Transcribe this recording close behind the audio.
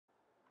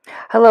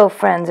Hello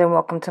friends and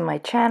welcome to my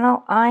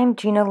channel. I'm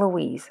Gina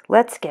Louise.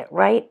 Let's get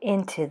right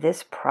into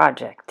this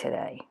project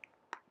today.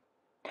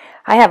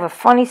 I have a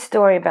funny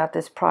story about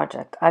this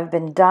project. I've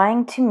been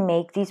dying to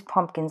make these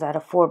pumpkins out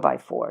of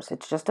 4x4s.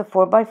 It's just a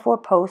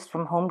 4x4 post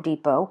from Home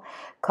Depot,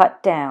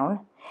 cut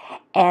down.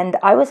 And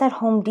I was at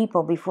Home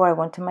Depot before I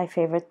went to my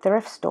favorite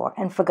thrift store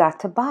and forgot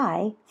to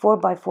buy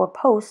 4x4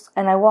 posts.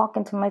 And I walk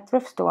into my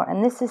thrift store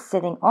and this is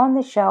sitting on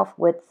the shelf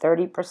with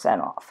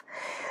 30% off.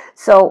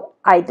 So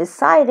I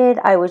decided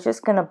I was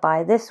just going to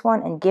buy this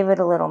one and give it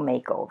a little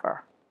makeover.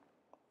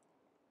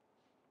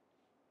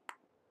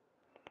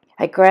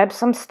 I grabbed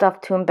some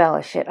stuff to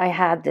embellish it. I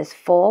had this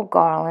fall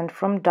garland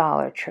from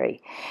Dollar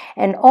Tree.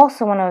 And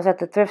also when I was at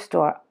the thrift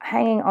store,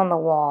 hanging on the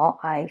wall,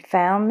 I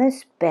found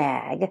this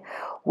bag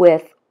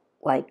with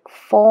like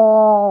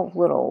fall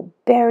little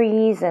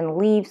berries and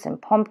leaves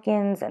and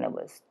pumpkins, and it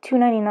was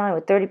 $2.99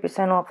 with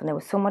 30% off, and there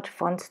was so much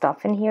fun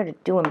stuff in here to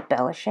do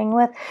embellishing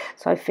with.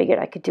 So I figured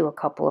I could do a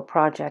couple of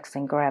projects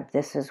and grab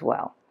this as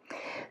well.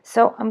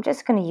 So I'm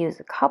just going to use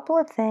a couple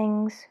of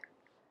things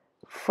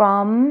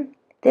from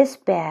this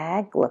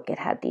bag. Look, it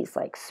had these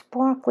like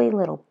sparkly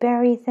little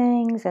berry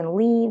things and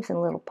leaves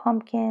and little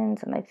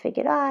pumpkins, and I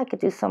figured I could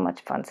do so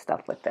much fun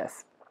stuff with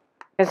this.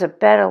 Here's a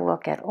better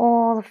look at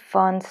all the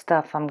fun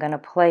stuff I'm going to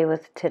play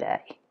with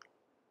today.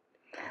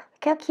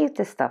 Look how cute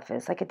this stuff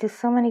is. I could do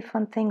so many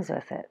fun things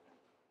with it.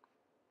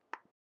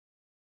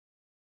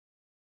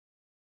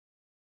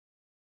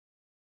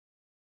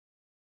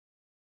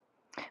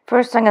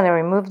 First, I'm going to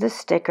remove the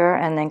sticker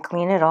and then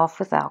clean it off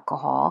with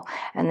alcohol.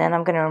 And then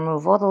I'm going to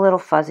remove all the little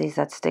fuzzies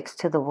that sticks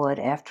to the wood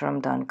after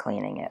I'm done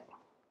cleaning it.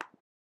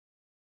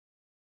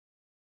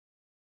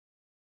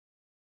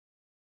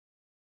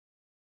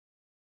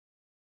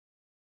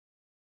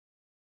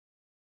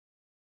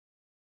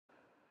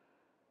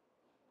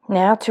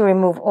 Now to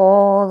remove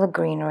all the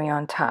greenery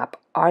on top.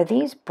 Are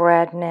these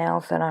brad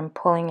nails that I'm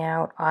pulling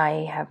out?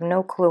 I have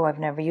no clue. I've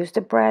never used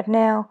a brad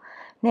nailer.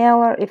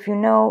 If you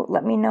know,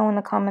 let me know in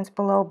the comments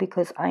below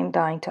because I'm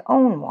dying to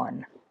own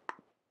one.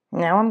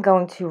 Now I'm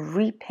going to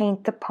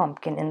repaint the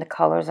pumpkin in the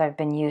colors I've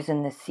been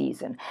using this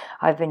season.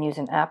 I've been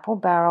using Apple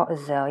Barrel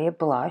Azalea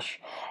Blush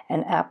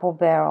and Apple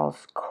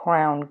Barrel's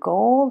Crown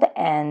Gold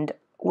and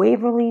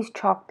Waverly's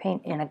Chalk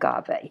Paint in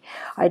Agave.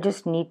 I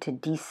just need to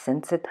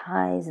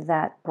desensitize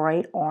that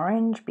bright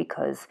orange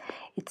because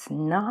it's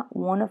not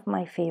one of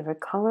my favorite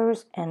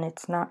colors and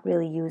it's not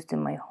really used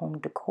in my home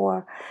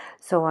decor.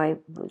 So I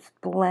was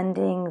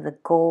blending the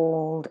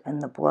gold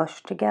and the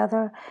blush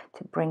together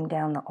to bring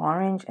down the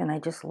orange, and I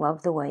just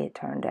love the way it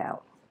turned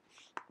out.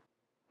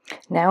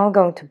 Now I'm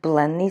going to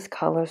blend these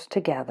colors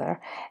together,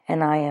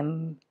 and I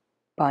am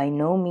by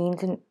no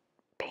means an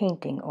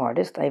painting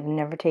artist. I've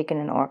never taken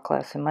an art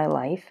class in my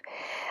life.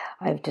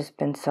 I've just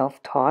been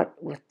self-taught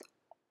with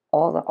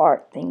all the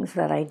art things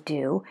that I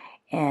do,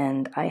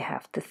 and I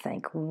have to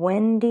thank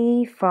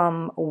Wendy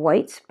from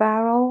White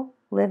Sparrow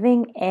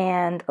Living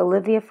and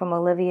Olivia from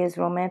Olivia's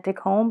Romantic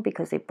Home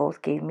because they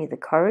both gave me the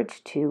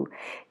courage to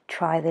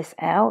try this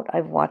out.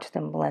 I've watched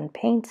them blend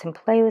paints and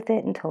play with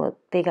it until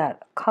they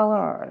got a color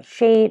or a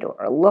shade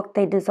or a look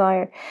they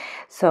desired.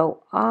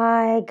 So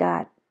I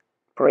got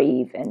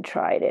brave and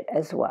tried it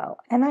as well,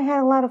 and I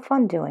had a lot of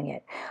fun doing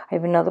it. I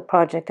have another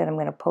project that I'm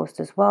going to post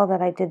as well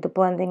that I did the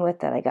blending with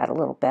that I got a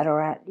little better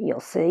at,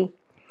 you'll see.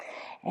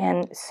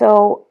 And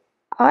so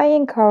I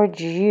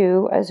encourage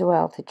you as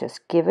well to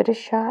just give it a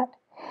shot,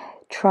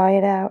 try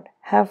it out,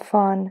 have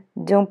fun,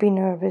 don't be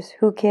nervous,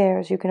 who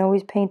cares, you can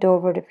always paint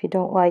over it if you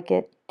don't like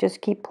it.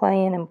 Just keep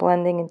playing and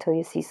blending until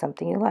you see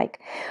something you like.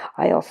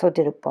 I also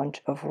did a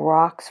bunch of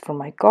rocks for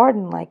my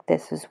garden like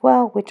this as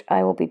well, which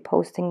I will be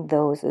posting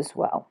those as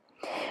well.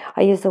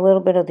 I used a little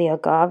bit of the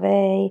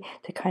agave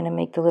to kind of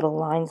make the little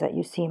lines that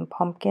you see in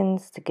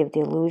pumpkins to give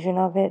the illusion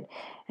of it.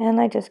 And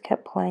I just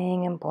kept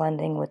playing and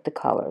blending with the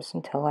colors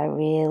until I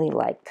really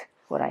liked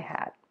what I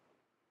had.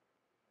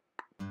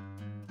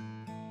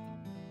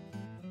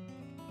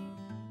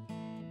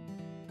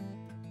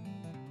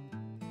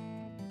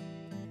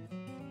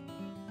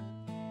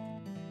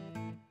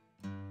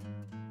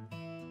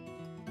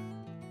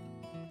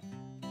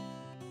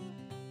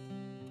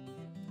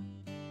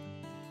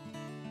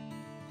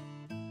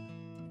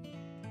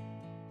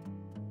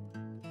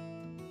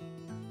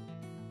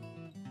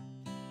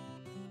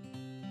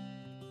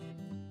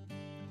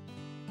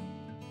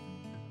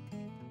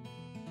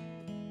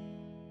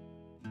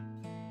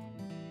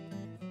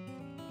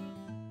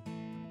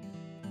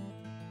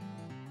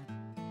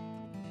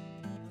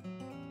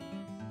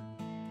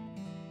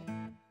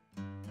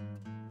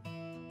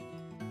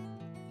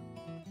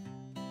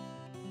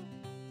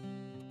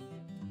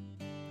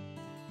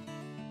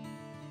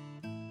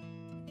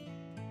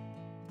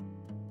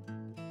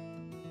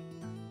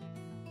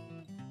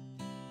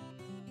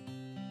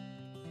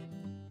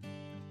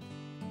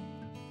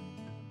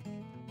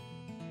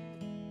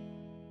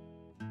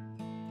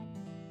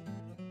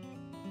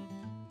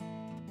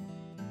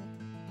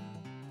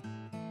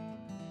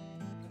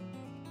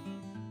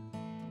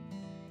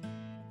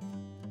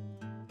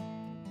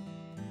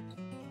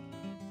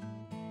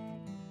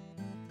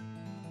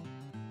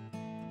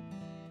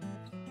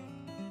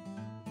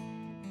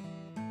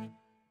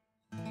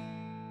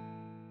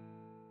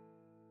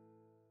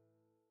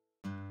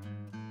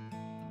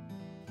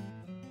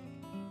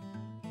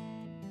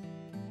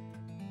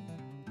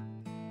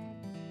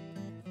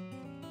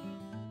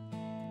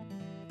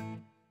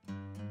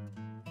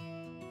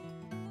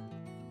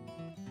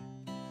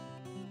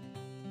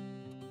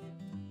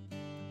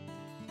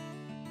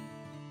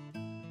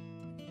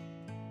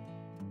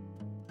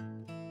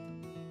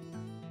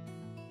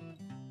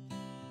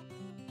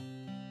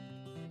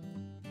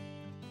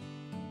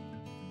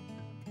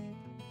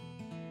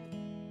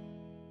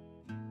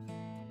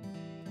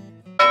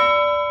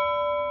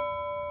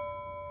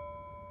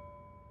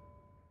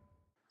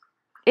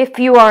 If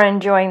you are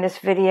enjoying this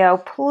video,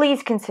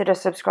 please consider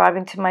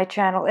subscribing to my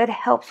channel. It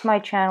helps my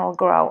channel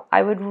grow.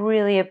 I would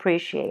really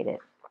appreciate it.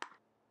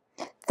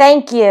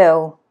 Thank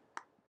you.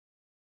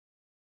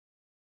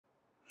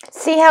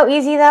 See how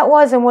easy that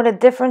was and what a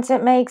difference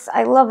it makes?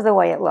 I love the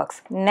way it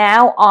looks.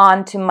 Now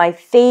on to my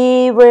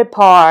favorite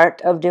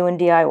part of doing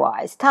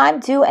DIYs. Time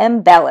to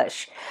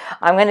embellish.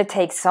 I'm going to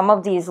take some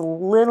of these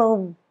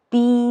little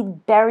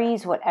bead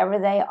berries, whatever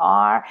they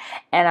are,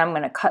 and I'm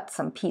going to cut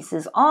some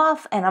pieces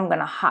off, and I'm going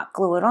to hot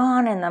glue it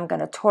on, and I'm going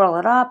to twirl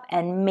it up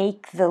and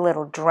make the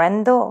little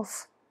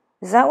drendels.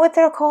 Is that what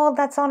they're called?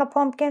 That's on a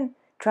pumpkin?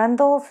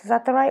 Drendels? Is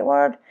that the right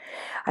word?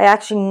 I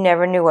actually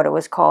never knew what it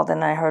was called,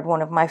 and I heard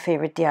one of my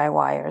favorite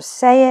DIYers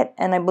say it,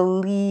 and I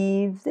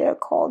believe they're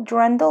called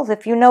drendels.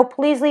 If you know,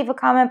 please leave a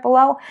comment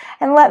below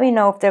and let me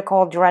know if they're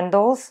called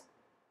drendels.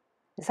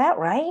 Is that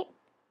right?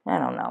 I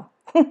don't know.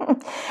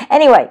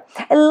 Anyway,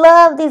 I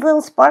love these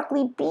little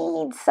sparkly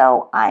beads,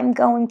 so I'm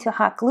going to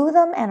hot glue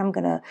them, and I'm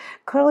going to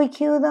curly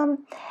cue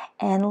them,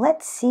 and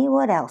let's see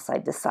what else I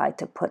decide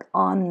to put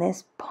on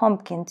this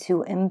pumpkin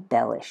to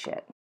embellish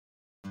it.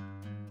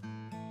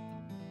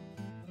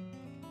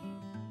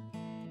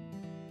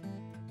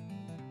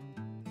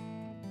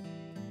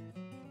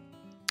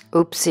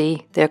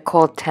 Oopsie, they're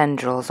called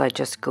tendrils. I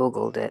just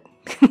Googled it.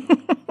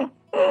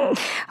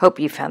 Hope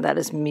you found that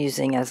as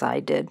amusing as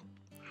I did.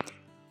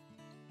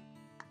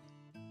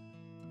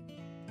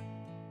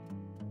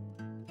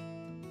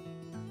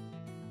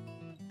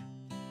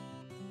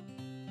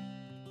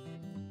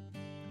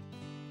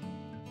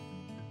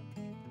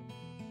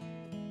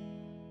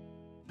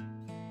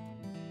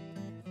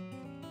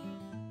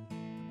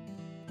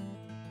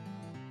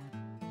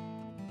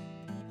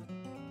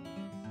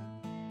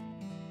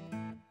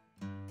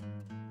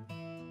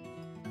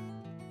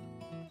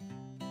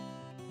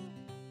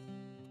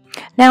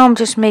 Now I'm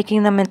just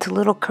making them into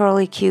little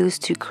curly cues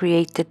to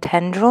create the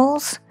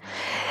tendrils.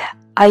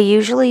 I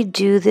usually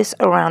do this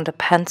around a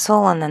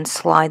pencil and then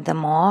slide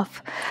them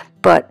off,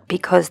 but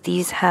because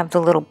these have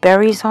the little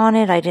berries on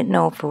it, I didn't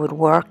know if it would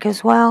work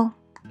as well.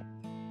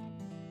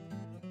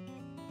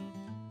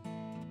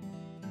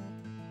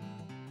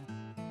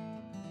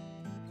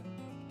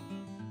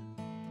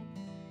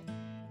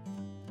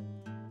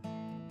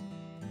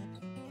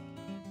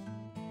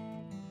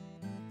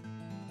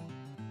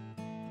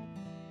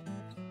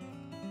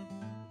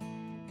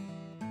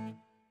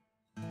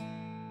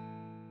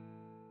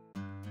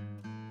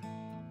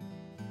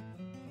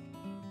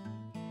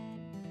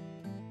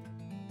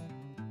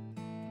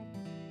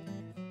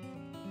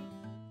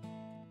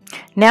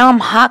 Now I'm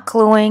hot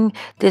gluing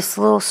this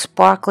little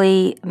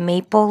sparkly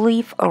maple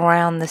leaf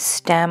around the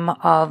stem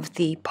of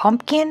the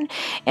pumpkin,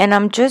 and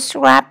I'm just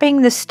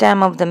wrapping the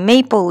stem of the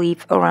maple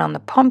leaf around the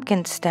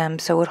pumpkin stem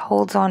so it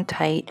holds on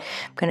tight.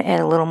 I'm going to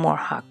add a little more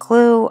hot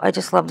glue. I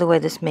just love the way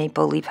this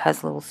maple leaf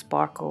has little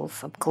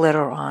sparkles of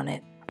glitter on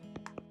it.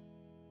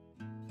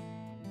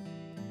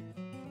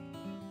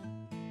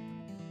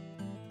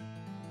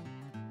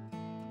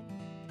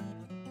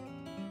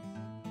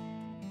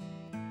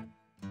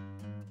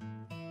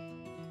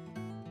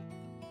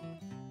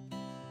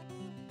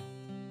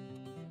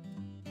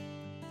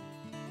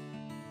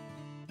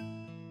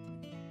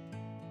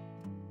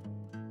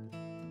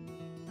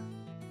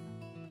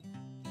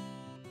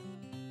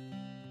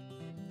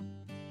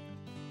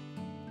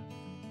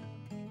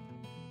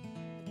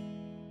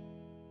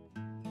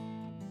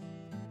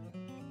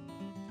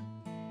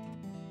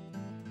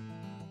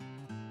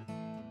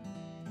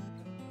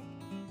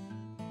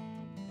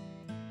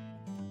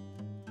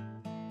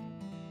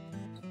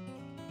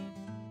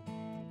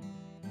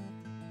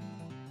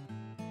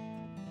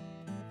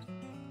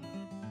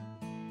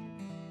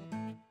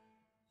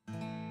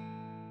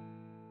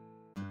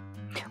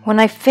 When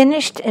I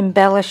finished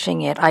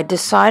embellishing it, I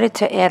decided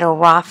to add a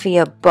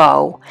raffia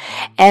bow,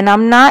 and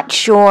I'm not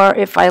sure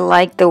if I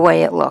like the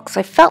way it looks.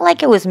 I felt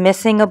like it was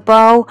missing a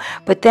bow,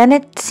 but then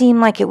it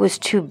seemed like it was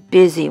too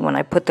busy when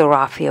I put the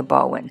raffia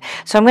bow in.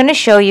 So I'm going to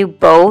show you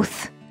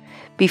both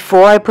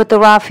before I put the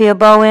raffia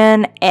bow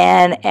in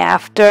and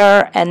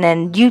after, and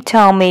then you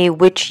tell me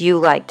which you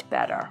liked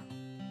better.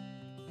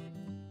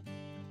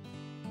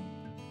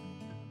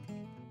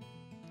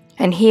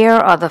 And here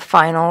are the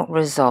final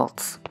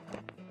results.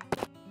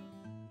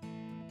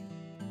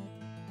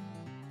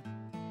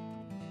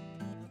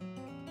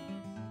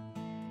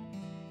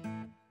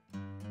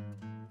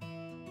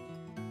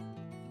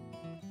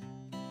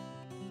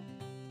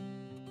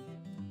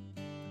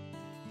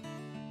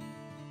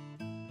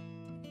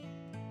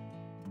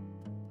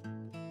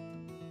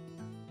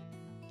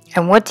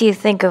 And what do you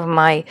think of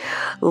my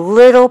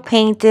little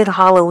painted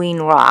Halloween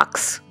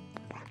rocks?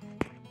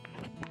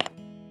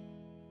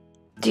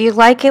 Do you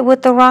like it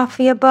with the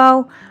raffia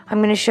bow? I'm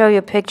going to show you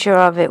a picture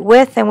of it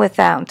with and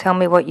without and tell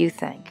me what you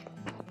think.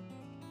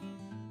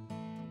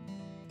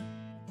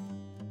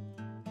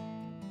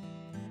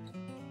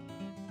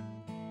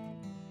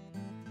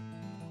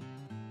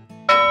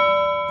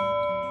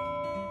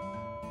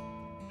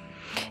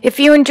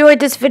 If you enjoyed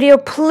this video,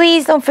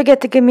 please don't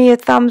forget to give me a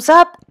thumbs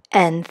up,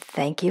 and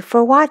thank you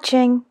for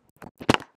watching.